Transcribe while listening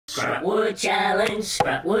Scrapwood challenge,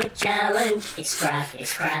 Scrapwood challenge. It's crap,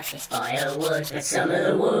 it's firewood, but some of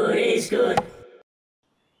the wood is good.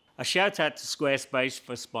 A shout out to Squarespace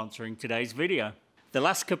for sponsoring today's video. The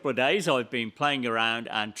last couple of days I've been playing around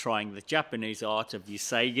and trying the Japanese art of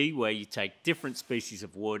Yosegi, where you take different species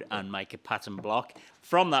of wood and make a pattern block.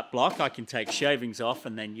 From that block I can take shavings off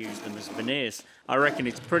and then use them as veneers. I reckon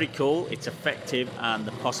it's pretty cool, it's effective, and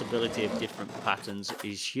the possibility of different patterns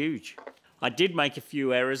is huge. I did make a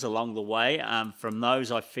few errors along the way, and from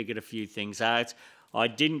those I figured a few things out. I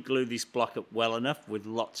didn't glue this block up well enough with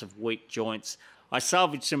lots of weak joints. I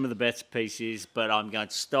salvaged some of the better pieces, but I'm going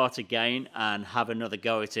to start again and have another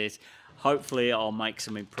go at it. Hopefully I'll make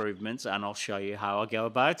some improvements and I'll show you how I go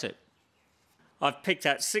about it. I've picked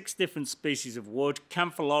out 6 different species of wood: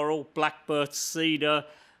 camphor laurel, black birch, cedar,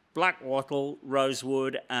 black wattle,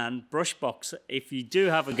 rosewood and brush box. If you do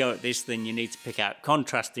have a go at this, then you need to pick out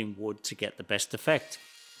contrasting wood to get the best effect.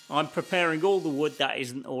 I'm preparing all the wood that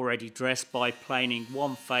isn't already dressed by planing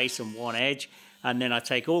one face and one edge, and then I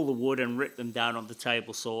take all the wood and rip them down on the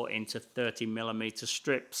table saw into 30mm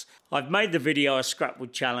strips. I've made the video a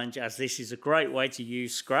Scrapwood challenge as this is a great way to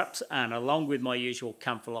use scraps, and along with my usual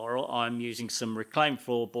camphor laurel I'm using some reclaimed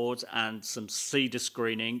floorboards and some cedar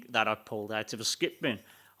screening that I pulled out of a skip bin.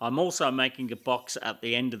 I'm also making a box at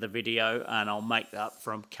the end of the video and I'll make that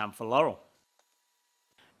from camphor laurel.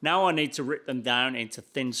 Now I need to rip them down into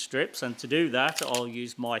thin strips, and to do that I'll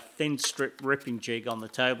use my thin strip ripping jig on the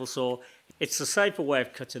table saw. It's a safer way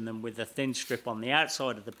of cutting them with a thin strip on the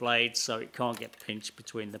outside of the blade so it can't get pinched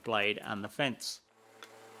between the blade and the fence.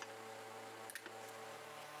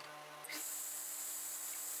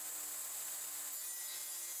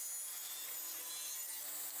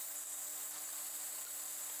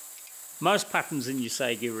 Most patterns in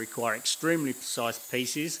Yosegi require extremely precise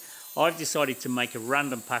pieces. I've decided to make a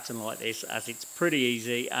random pattern like this as it's pretty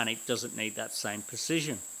easy and it doesn't need that same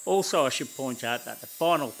precision. Also, I should point out that the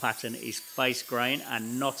final pattern is face grain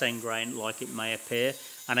and not end grain like it may appear.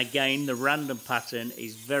 And again, the random pattern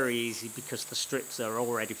is very easy because the strips are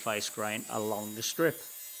already face grain along the strip.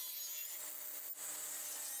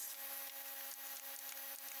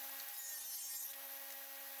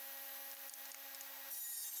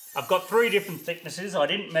 I've got 3 different thicknesses. I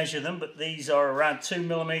didn't measure them, but these are around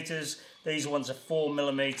 2mm, these ones are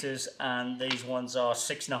 4mm, and these ones are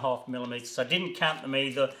 6.5mm. I didn't count them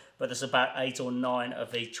either, but there's about 8 or 9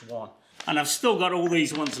 of each one. And I've still got all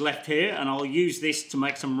these ones left here, and I'll use this to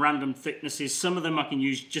make some random thicknesses. Some of them I can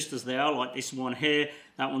use just as they are, like this one here.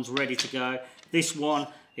 That one's ready to go. This one,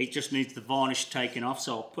 it just needs the varnish taken off,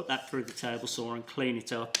 so I'll put that through the table saw and clean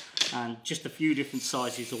it up. And just a few different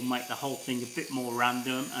sizes will make the whole thing a bit more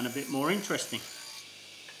random and a bit more interesting.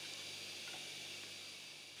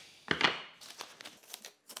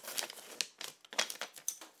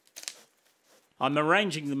 I'm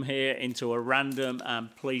arranging them here into a random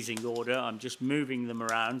and pleasing order. I'm just moving them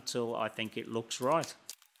around till I think it looks right.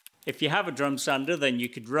 If you have a drum sander, then you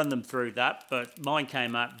could run them through that, but mine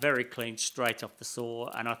came out very clean straight off the saw,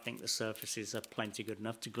 and I think the surfaces are plenty good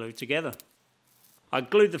enough to glue together. I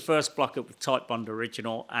glued the first block up with Titebond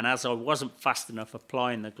Original, and as I wasn't fast enough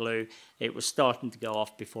applying the glue, it was starting to go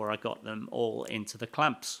off before I got them all into the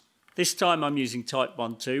clamps. This time I'm using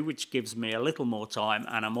Titebond 2, which gives me a little more time,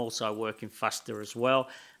 and I'm also working faster as well,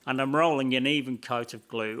 and I'm rolling an even coat of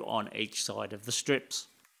glue on each side of the strips.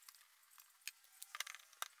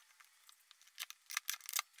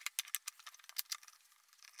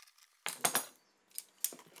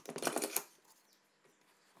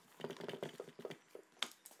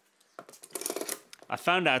 I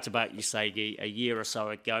found out about Yosegi a year or so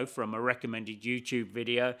ago from a recommended YouTube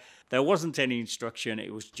video. There wasn't any instruction,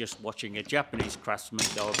 it was just watching a Japanese craftsman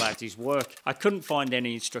go about his work. I couldn't find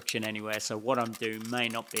any instruction anywhere, so what I'm doing may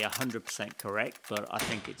not be 100% correct, but I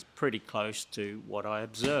think it's pretty close to what I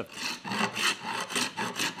observed.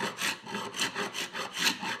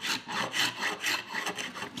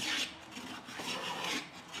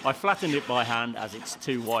 I flattened it by hand as it's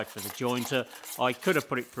too wide for the jointer. I could have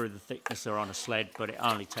put it through the thicknesser on a sled, but it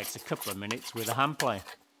only takes a couple of minutes with a hand plane.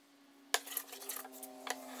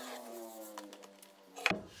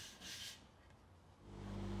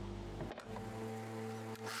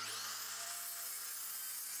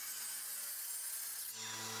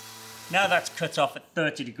 Now that's cut off at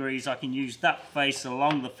 30 degrees, I can use that face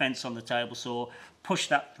along the fence on the table saw, push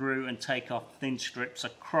that through and take off thin strips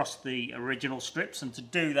across the original strips. And to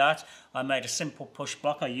do that, I made a simple push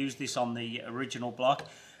block. I used this on the original block,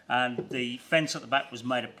 and the fence at the back was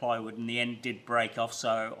made of plywood and the end did break off,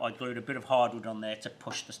 so I glued a bit of hardwood on there to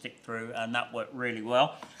push the stick through, and that worked really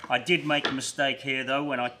well. I did make a mistake here though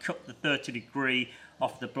when I cut the 30 degree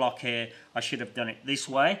off the block here. I should have done it this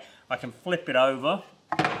way. I can flip it over.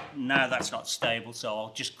 Now that's not stable, so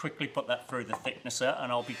I'll just quickly put that through the thicknesser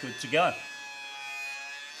and I'll be good to go.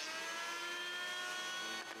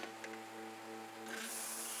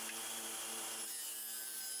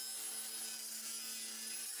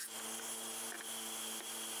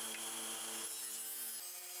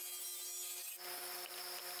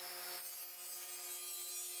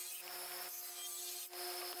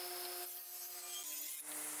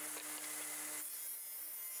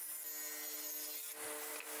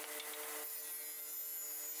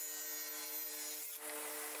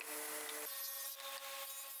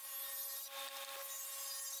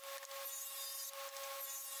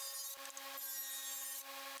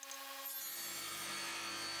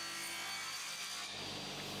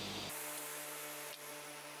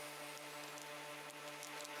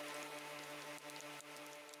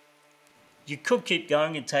 You could keep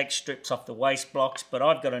going and take strips off the waste blocks, but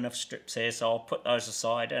I've got enough strips here, so I'll put those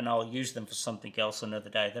aside and I'll use them for something else another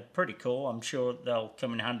day. They're pretty cool. I'm sure they'll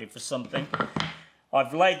come in handy for something.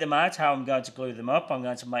 I've laid them out how I'm going to glue them up. I'm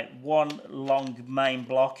going to make one long main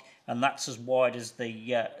block, and that's as wide as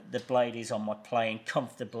the blade is on my plane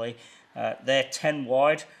comfortably. They're 10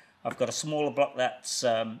 wide. I've got a smaller block that's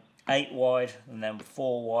 8 wide, and then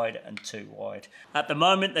 4 wide and 2 wide. At the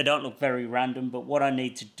moment they don't look very random, but what I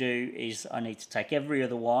need to do is I need to take every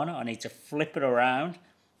other one, I need to flip it around,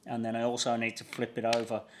 and then I also need to flip it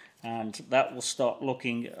over, and that will start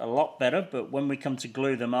looking a lot better. But when we come to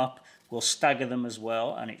glue them up, we'll stagger them as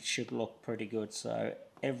well, and it should look pretty good. So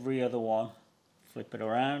every other one, flip it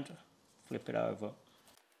around, flip it over.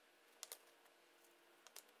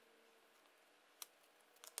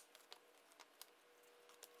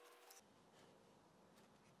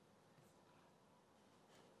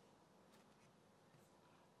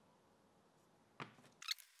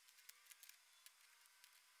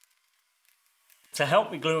 To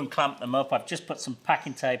help me glue and clamp them up, I've just put some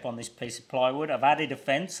packing tape on this piece of plywood. I've added a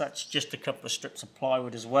fence, that's just a couple of strips of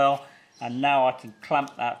plywood as well. And now I can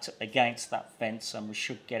clamp that against that fence, and we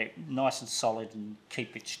should get it nice and solid and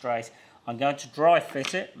keep it straight. I'm going to dry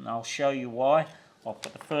fit it, and I'll show you why. I'll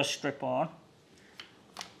put the first strip on,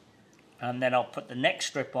 and then I'll put the next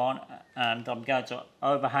strip on, and I'm going to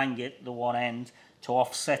overhang it, the one end, to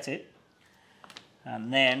offset it.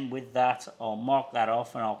 And then with that, I'll mark that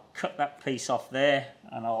off, and I'll cut that piece off there,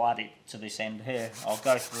 and I'll add it to this end here. I'll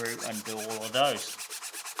go through and do all of those.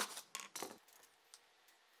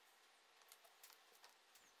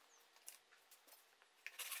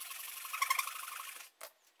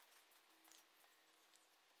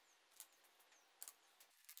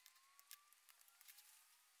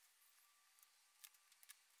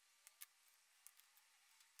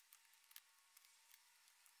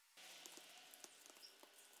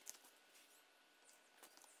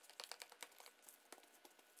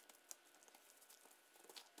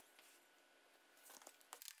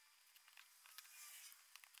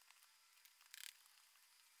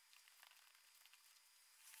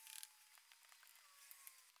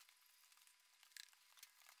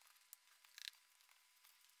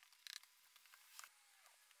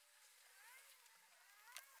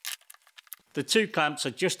 The two clamps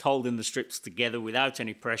are just holding the strips together without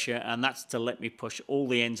any pressure, and that's to let me push all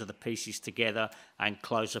the ends of the pieces together and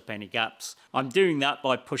close up any gaps. I'm doing that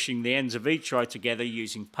by pushing the ends of each row together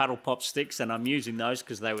using paddle pop sticks, and I'm using those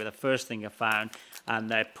because they were the first thing I found, and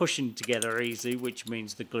they're pushing together easy, which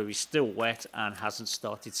means the glue is still wet and hasn't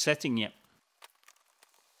started setting yet.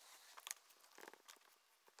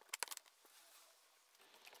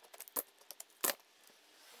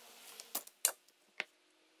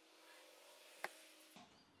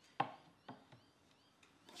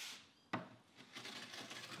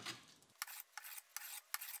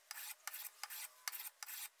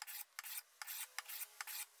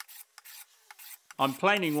 I'm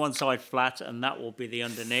planing one side flat, and that will be the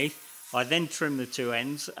underneath. I then trim the two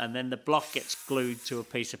ends, and then the block gets glued to a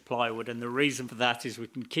piece of plywood, and the reason for that is we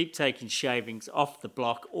can keep taking shavings off the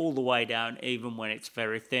block all the way down, even when it's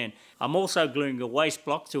very thin. I'm also gluing a waste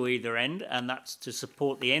block to either end, and that's to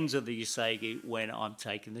support the ends of the Yosegi when I'm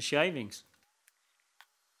taking the shavings.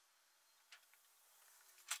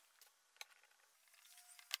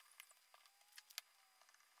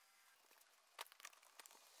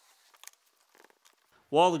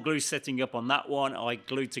 While the glue's setting up on that one, I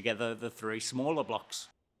glued together the three smaller blocks.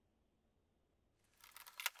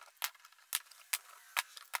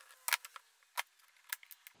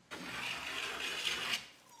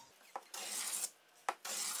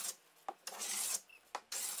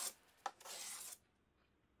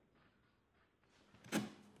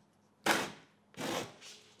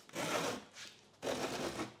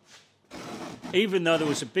 Even though there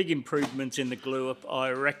was a big improvement in the glue up,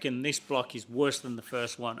 I reckon this block is worse than the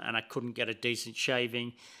first one and I couldn't get a decent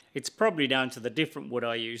shaving. It's probably down to the different wood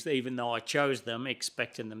I used, even though I chose them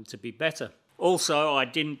expecting them to be better. Also, I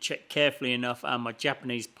didn't check carefully enough and my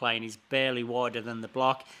Japanese plane is barely wider than the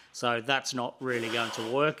block, so that's not really going to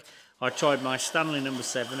work. I tried my Stanley number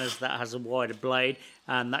 7 as that has a wider blade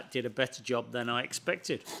and that did a better job than I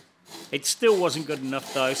expected. It still wasn't good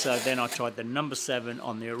enough though, so then I tried the number 7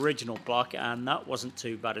 on the original block and that wasn't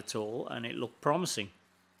too bad at all and it looked promising.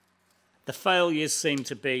 The failures seemed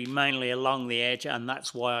to be mainly along the edge and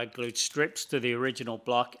that's why I glued strips to the original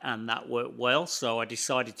block and that worked well, so I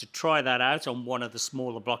decided to try that out on one of the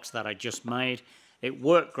smaller blocks that I just made. It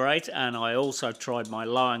worked great and I also tried my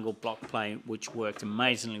low angle block plane which worked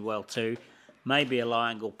amazingly well too. Maybe a low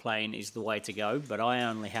angle plane is the way to go, but I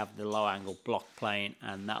only have the low angle block plane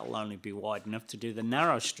and that'll only be wide enough to do the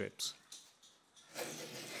narrow strips.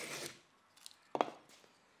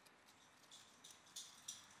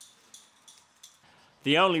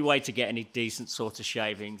 The only way to get any decent sort of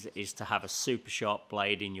shavings is to have a super sharp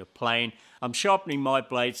blade in your plane. I'm sharpening my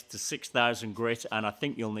blades to 6000 grit and I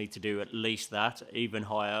think you'll need to do at least that, even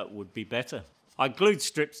higher would be better. I glued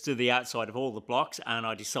strips to the outside of all the blocks and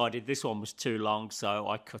I decided this one was too long, so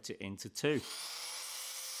I cut it into 2.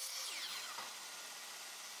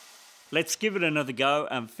 Let's give it another go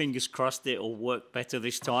and fingers crossed it'll work better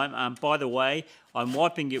this time. And by the way, I'm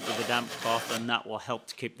wiping it with a damp cloth and that will help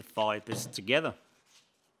to keep the fibres together.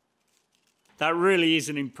 That really is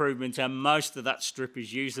an improvement and most of that strip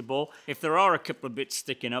is usable. If there are a couple of bits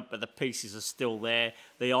sticking up but the pieces are still there,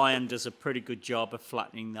 the iron does a pretty good job of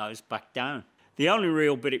flattening those back down. The only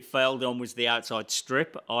real bit it failed on was the outside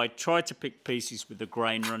strip. I tried to pick pieces with the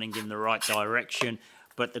grain running in the right direction,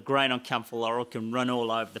 but the grain on camphor laurel can run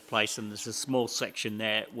all over the place and there's a small section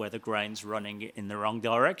there where the grain's running in the wrong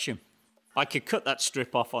direction. I could cut that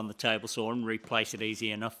strip off on the table saw and replace it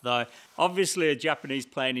easy enough though. Obviously a Japanese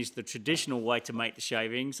plane is the traditional way to make the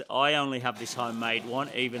shavings. I only have this homemade one,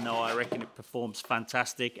 even though I reckon it performs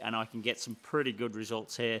fantastic and I can get some pretty good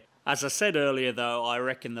results here. As I said earlier though, I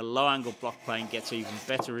reckon the low angle block plane gets even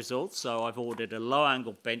better results, so I've ordered a low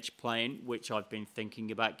angle bench plane, which I've been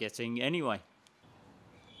thinking about getting anyway.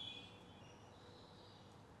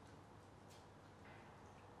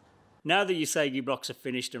 Now the Yosegi blocks are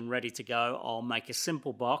finished and ready to go, I'll make a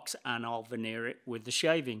simple box and I'll veneer it with the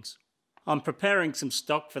shavings. I'm preparing some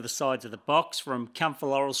stock for the sides of the box from camphor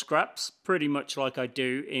laurel scraps, pretty much like I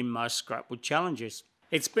do in most Scrapwood challenges.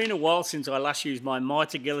 It's been a while since I last used my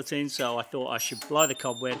mitre guillotine, so I thought I should blow the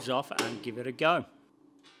cobwebs off and give it a go.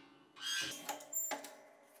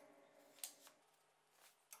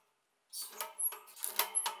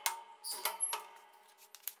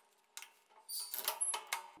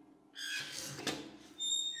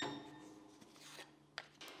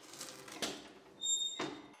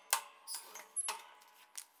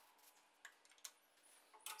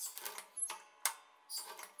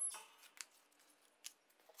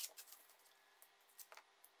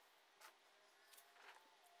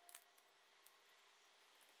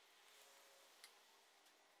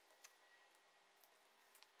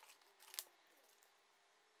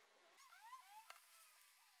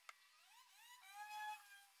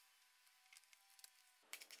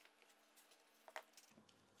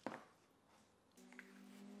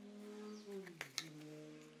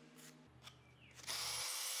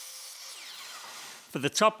 For the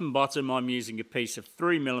top and bottom, I'm using a piece of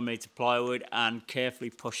 3mm plywood and carefully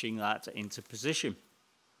pushing that into position.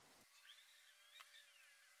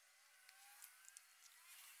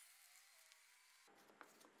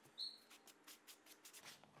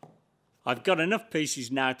 I've got enough pieces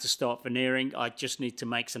now to start veneering. I just need to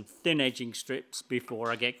make some thin edging strips before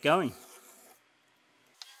I get going.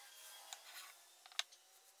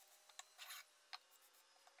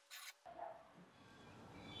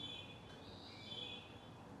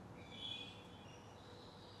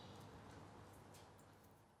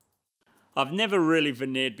 I've never really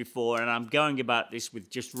veneered before and I'm going about this with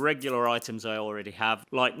just regular items I already have,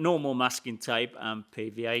 like normal masking tape and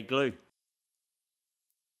PVA glue.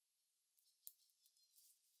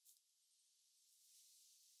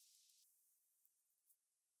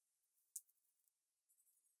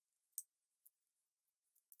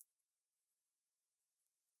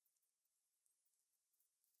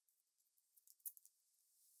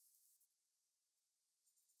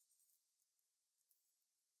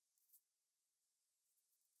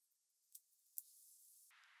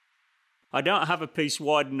 I don't have a piece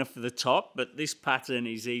wide enough for the top, but this pattern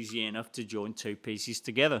is easy enough to join two pieces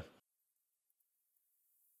together.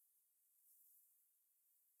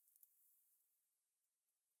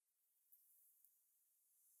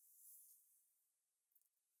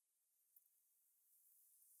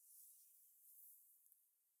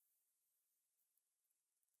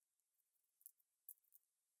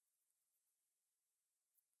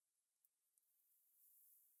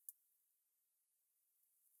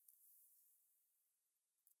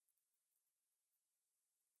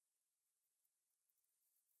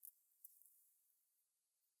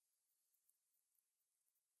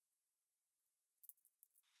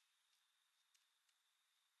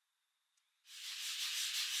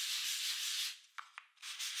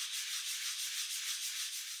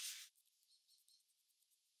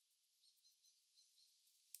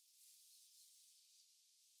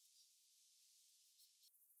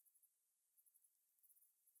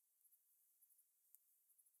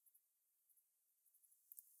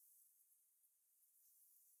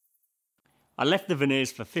 I left the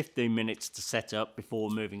veneers for 15 minutes to set up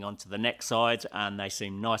before moving on to the next sides, and they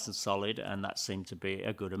seemed nice and solid, and that seemed to be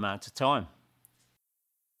a good amount of time.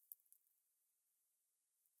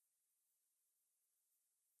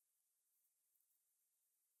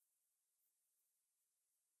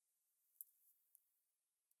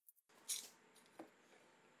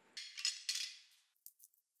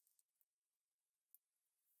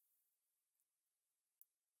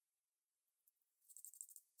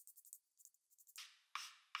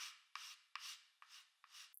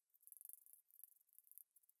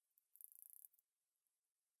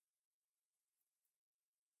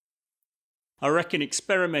 I reckon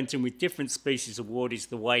experimenting with different species of wood is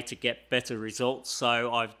the way to get better results.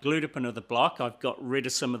 So I've glued up another block. I've got rid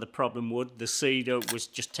of some of the problem wood. The cedar was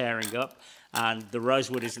just tearing up, and the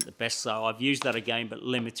rosewood isn't the best, so I've used that again but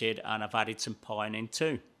limited, and I've added some pine in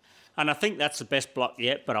too. And I think that's the best block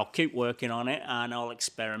yet, but I'll keep working on it and I'll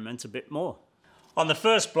experiment a bit more. On the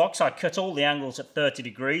first blocks, I cut all the angles at 30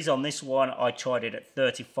 degrees. On this one, I tried it at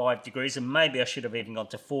 35 degrees, and maybe I should have even gone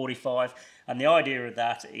to 45. And the idea of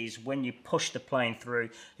that is when you push the plane through,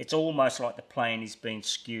 it's almost like the plane is being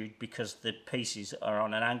skewed because the pieces are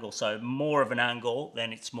on an angle. So more of an angle,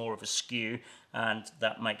 then it's more of a skew, and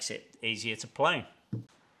that makes it easier to plane.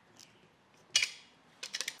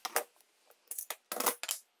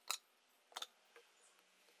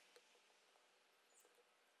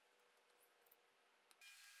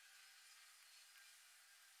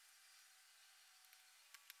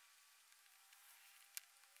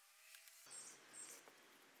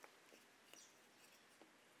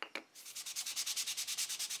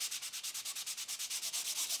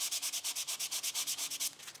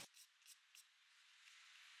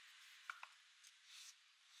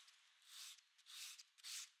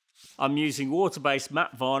 I'm using water-based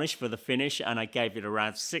matte varnish for the finish, and I gave it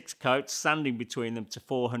around 6 coats, sanding between them to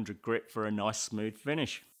 400 grit for a nice smooth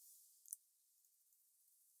finish.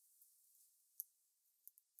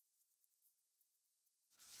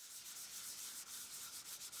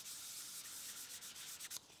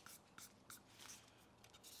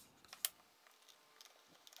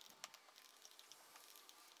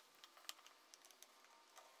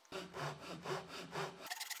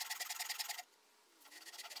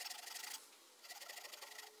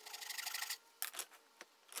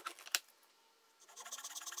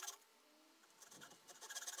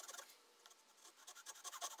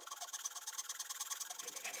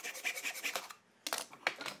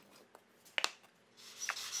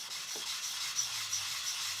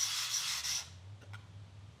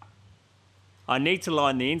 I need to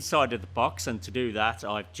line the inside of the box, and to do that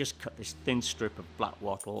I've just cut this thin strip of black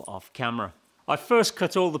wattle off camera. I first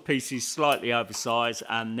cut all the pieces slightly oversized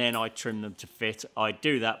and then I trim them to fit. I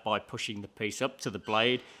do that by pushing the piece up to the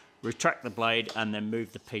blade, retract the blade and then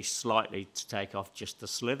move the piece slightly to take off just the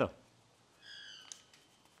slither.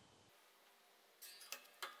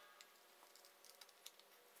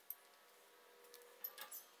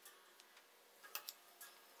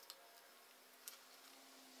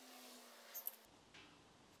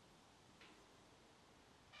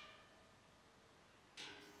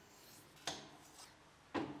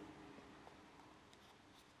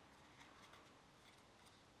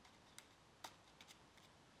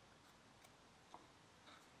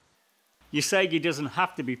 Yosegi doesn't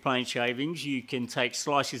have to be plain shavings. You can take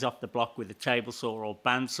slices off the block with a table saw or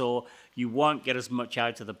bandsaw. You won't get as much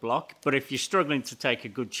out of the block, but if you're struggling to take a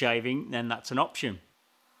good shaving, then that's an option.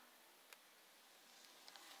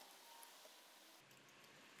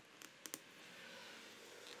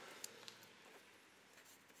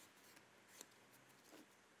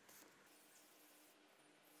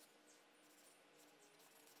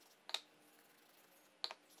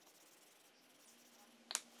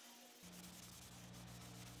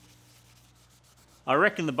 I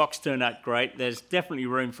reckon the box turned out great. There's definitely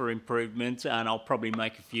room for improvement and I'll probably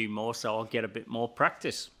make a few more so I'll get a bit more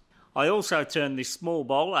practice. I also turned this small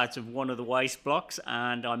bowl out of one of the waste blocks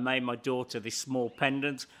and I made my daughter this small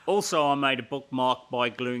pendant. Also I made a bookmark by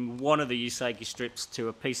gluing one of the Yosegi strips to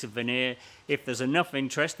a piece of veneer. If there's enough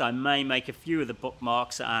interest I may make a few of the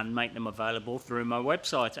bookmarks and make them available through my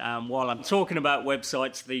website. And while I'm talking about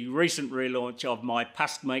websites, the recent relaunch of my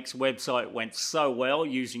Pask Makes website went so well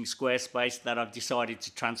using Squarespace that I've decided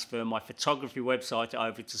to transfer my photography website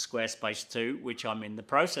over to Squarespace too, which I'm in the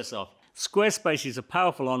process of. Squarespace is a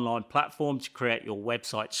powerful online platform to create your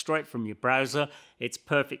website straight from your browser. It's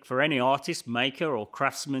perfect for any artist, maker or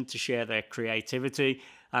craftsman to share their creativity,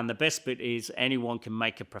 And the best bit is anyone can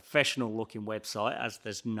make a professional looking website as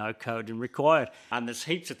there's no coding required. And there's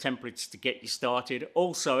heaps of templates to get you started.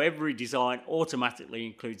 Also, every design automatically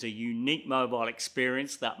includes a unique mobile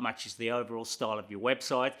experience that matches the overall style of your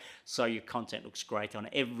website, so your content looks great on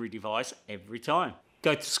every device every time.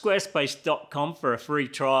 Go to squarespace.com for a free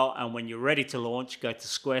trial, and when you're ready to launch, go to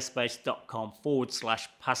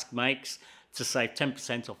squarespace.com/Pask Makes to save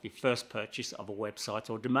 10% off your first purchase of a website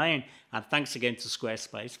or domain. And thanks again to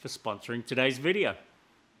Squarespace for sponsoring today's video.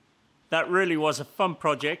 That really was a fun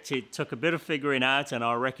project. It took a bit of figuring out, and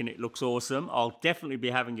I reckon it looks awesome. I'll definitely be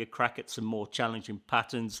having a crack at some more challenging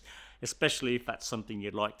patterns, especially if that's something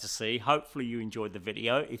you'd like to see. Hopefully you enjoyed the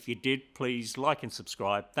video. If you did, please like and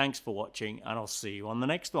subscribe. Thanks for watching, and I'll see you on the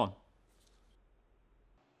next one.